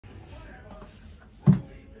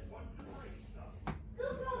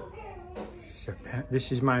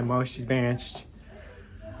This is my most advanced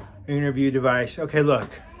interview device. Okay, look.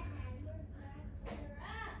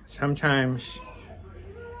 Sometimes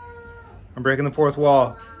I'm breaking the fourth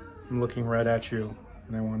wall. I'm looking right at you,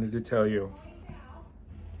 and I wanted to tell you.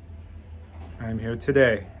 I'm here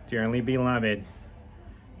today, dearly beloved.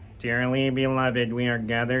 Dearly beloved, we are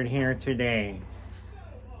gathered here today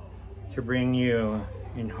to bring you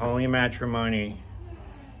in holy matrimony.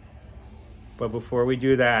 But before we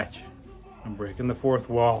do that, I'm breaking the fourth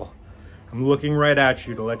wall. I'm looking right at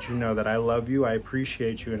you to let you know that I love you, I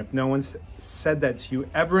appreciate you, and if no one's said that to you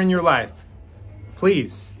ever in your life,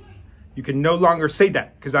 please, you can no longer say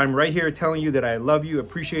that, because I'm right here telling you that I love you,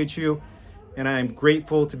 appreciate you, and I'm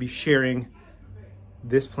grateful to be sharing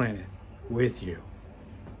this planet with you.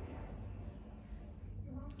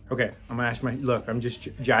 Okay, I'm gonna ask look, I'm just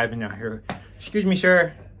jiving now here. Excuse me,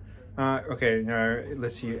 sir. Okay,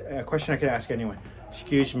 let's see, a question I could ask anyone.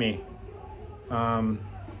 Excuse me.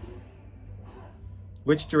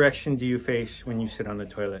 Which direction do you face when you sit on the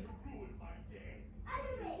toilet?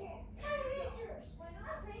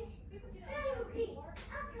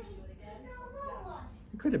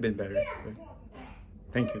 It could have been better, but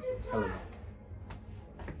thank you. I love you.